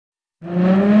Let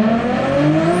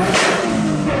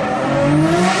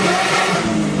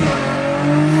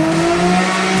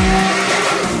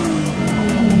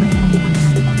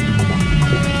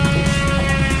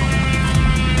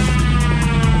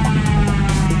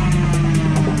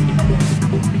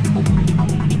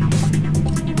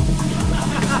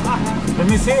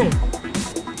me see it.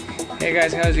 Hey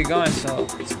guys, how's it going? So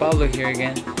it's Pablo here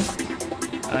again.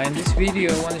 In this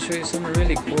video I want to show you something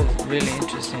really cool, really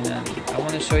interesting, and I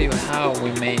want to show you how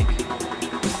we make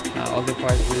all the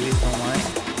parts released online.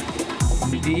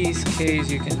 In this case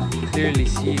you can clearly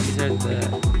see these are the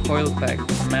coil pack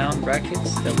mount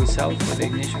brackets that we sell for the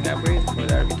ignition upgrade for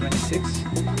the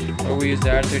RB26, where we use the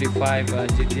R35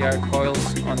 GTR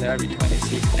coils on the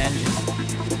RB26 engine.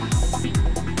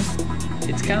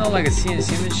 It's kind of like a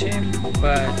CNC machine,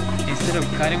 but instead of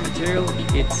cutting material,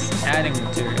 it's adding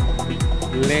material,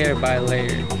 layer by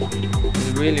layer,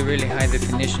 with really high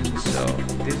definition. So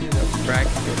this is a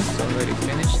bracket that's already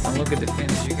finished, and look at the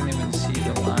finish, you can even see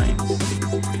the lines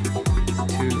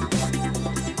too.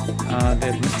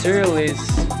 The material is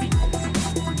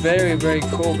very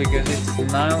cool because it's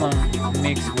nylon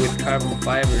mixed with carbon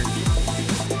fiber,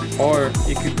 or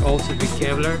it could also be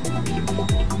Kevlar.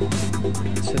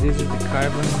 So this is the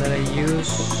carbon that I use,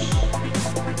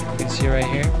 you can see right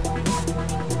here,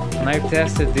 and I've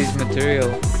tested this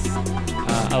material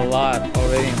a lot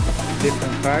already in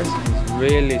different cars, and it's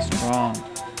really strong.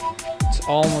 It's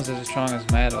almost as strong as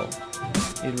metal.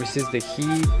 It resists the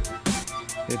heat,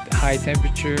 the high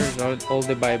temperatures, all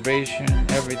the vibration,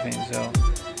 everything. So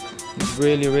it's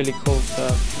really cool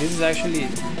stuff. This is actually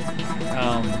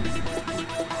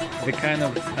the kind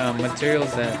of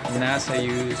materials that NASA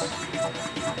use,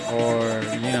 or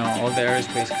you know, all the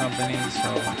aerospace companies.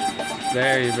 So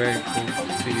very cool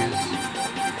to use.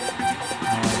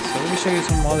 So let me show you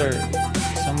some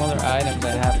other items I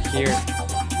have here.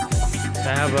 So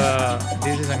I have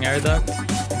this is an air duct,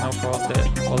 you know, for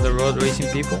all the road racing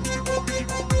people.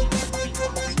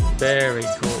 It's very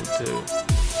cool too.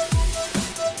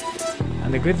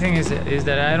 And the good thing is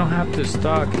that I don't have to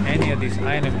stock any of these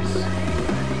items,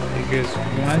 because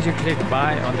once you click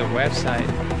buy on the website,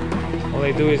 all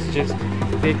I do is just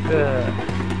pick the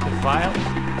file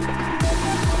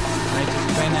and I just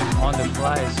print them on the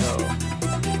fly. So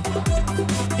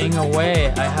in a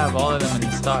way I have all of them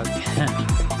in stock.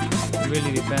 It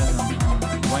really depends on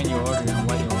when you order and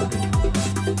what you order.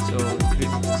 So this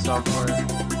is the software.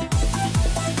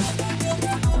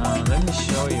 Let me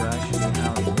show you actually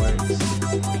how it works.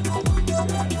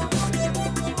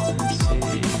 Let's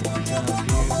see, kind of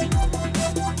view.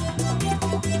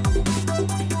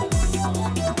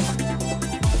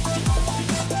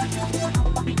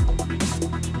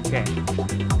 Okay,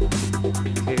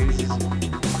 this is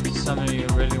something you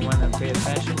really want to pay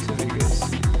attention to, because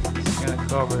it's going to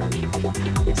cover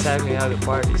exactly how the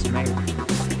part is made.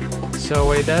 So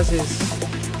what it does is,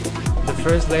 the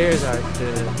first layers are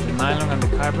the nylon and the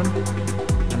carbon,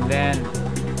 and then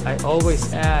I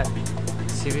always add,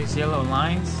 see these yellow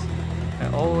lines? I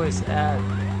always add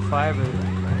fiber.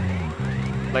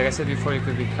 Like I said before, it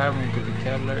could be carbon, it could be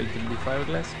Kevlar, it could be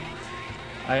fiberglass.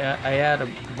 I add a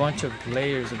bunch of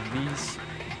layers of these,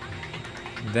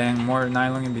 then more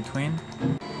nylon in between.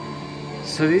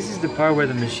 So this is the part where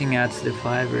the machine adds the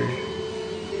fiber.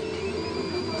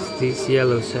 It's this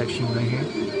yellow section right here.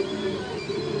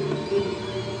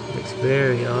 Looks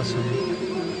very awesome.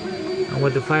 And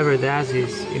what the fiber does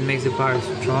is it makes the part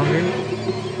stronger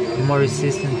and more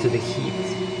resistant to the heat.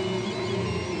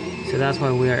 So that's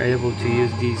why we are able to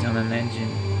use these on an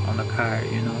engine, on a car,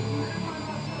 you know.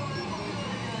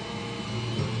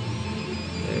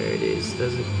 There it is,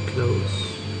 that's a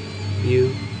close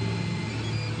view.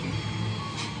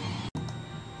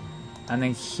 And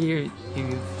then here, if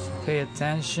you pay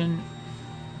attention,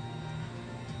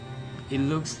 it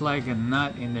looks like a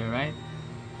nut in there, right?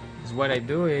 Because what I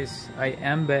do is I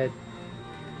embed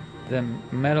the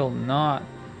metal nut.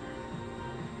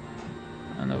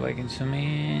 I don't know if I can zoom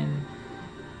in.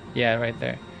 Yeah, right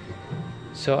there.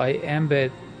 So I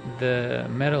embed the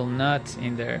metal nut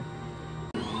in there.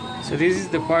 So this is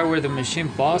the part where the machine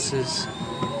pauses,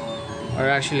 or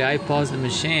actually I pause the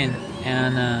machine,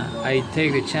 and I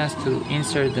take the chance to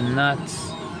insert the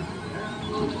nuts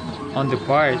on the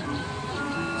part.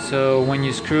 So when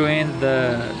you screw in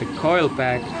the coil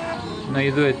pack, you know,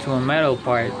 you do it to a metal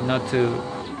part, not to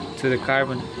the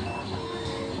carbon.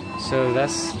 So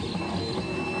that's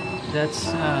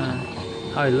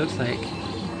how it looks like.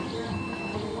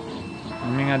 I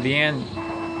mean, at the end,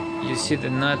 you see the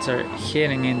nuts are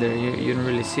hitting in there. You don't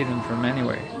really see them from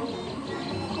anywhere.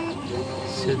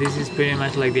 So this is pretty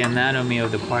much like the anatomy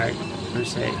of the part, per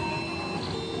se.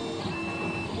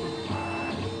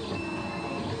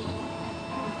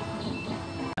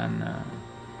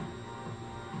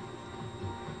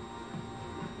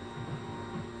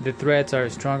 the threads are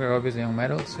stronger obviously on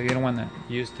metal, so you don't want to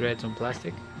use threads on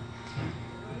plastic.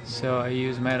 So I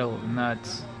use metal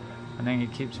nuts, and then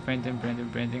it keeps printing,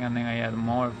 and then I add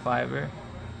more fiber,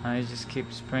 and it just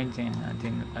keeps printing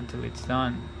until it's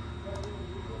done.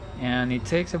 And it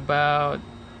takes about,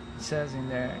 it says in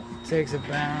there, it takes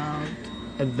about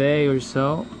a day or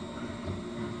so.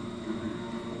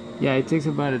 Yeah, it takes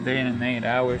about a day and 8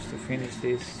 hours to finish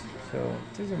this. So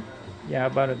it takes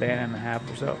about a day and a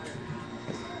half or so.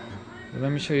 But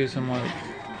let me show you some more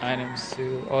items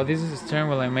too. Oh, this is a steering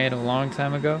wheel I made a long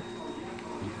time ago.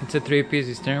 It's a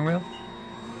 3-piece steering wheel.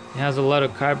 It has a lot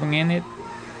of carbon in it.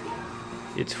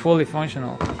 It's fully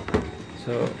functional.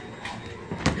 So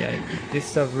yeah, this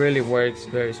stuff really works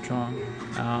very strong.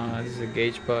 This is a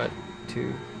gauge pad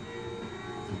too.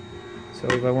 So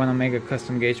if I want to make a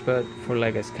custom gauge pad for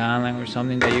like a Skyline or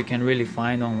something that you can really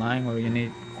find online or you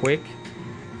need quick,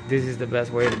 this is the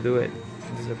best way to do it.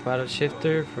 This is a paddle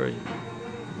shifter for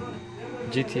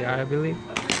GTR, I believe.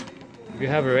 If you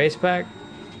have a race pack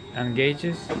and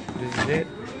gauges, this is it.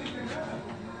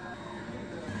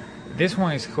 This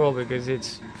one is cool because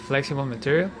it's flexible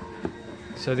material.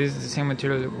 So this is the same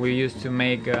material we use to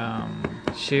make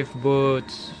shift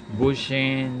boots,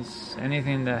 bushings,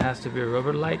 anything that has to be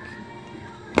rubber-like.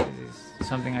 This is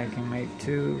something I can make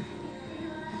too.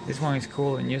 This one is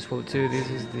cool and useful too. This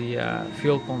is the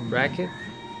fuel pump bracket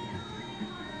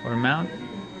or mount.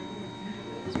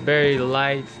 It's very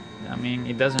light. I mean,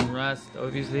 it doesn't rust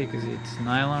obviously because it's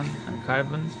nylon and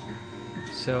carbon.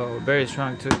 So very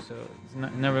strong too. So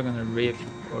it's never gonna rip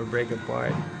or break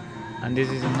apart. And this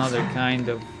is another kind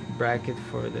of bracket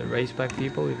for the race pack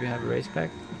people if you have a race pack.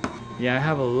 Yeah, I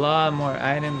have a lot more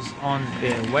items on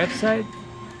the website.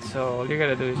 So all you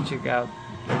gotta do is check out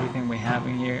everything we have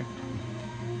in here.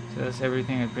 So that's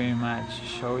everything I pretty much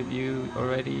showed you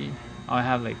already. I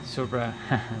have like Supra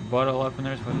bottle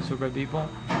openers for the Supra people,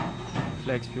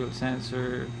 flex fuel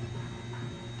sensor,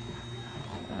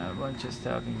 a bunch of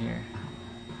stuff in here.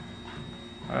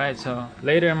 Alright, so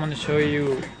later I'm going to show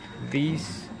you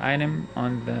these item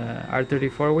on the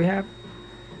R34 we have.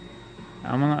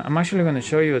 I'm actually going to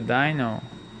show you a dyno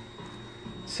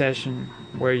session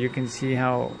where you can see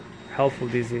how helpful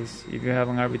this is if you have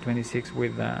an RB26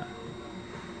 with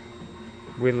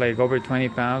like over 20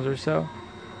 pounds or so.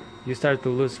 You start to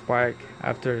lose spark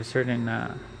after a certain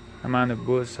amount of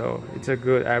boost, so it's a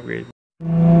good upgrade.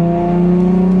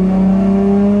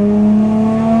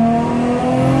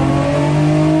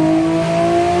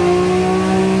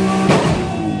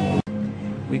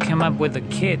 We came up with a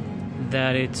kit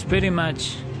that it's pretty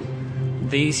much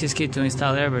the easiest kit to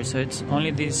install ever. So it's only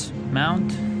this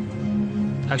mount,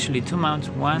 actually two mounts,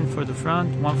 one for the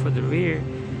front, one for the rear.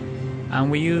 And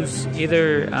we use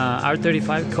either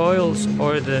R35 coils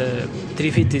or the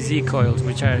 350Z coils,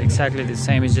 which are exactly the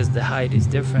same, it's just the height is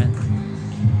different.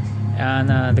 And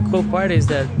the cool part is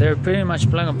that they're pretty much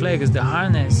plug and play because the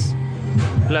harness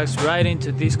plugs right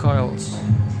into these coils.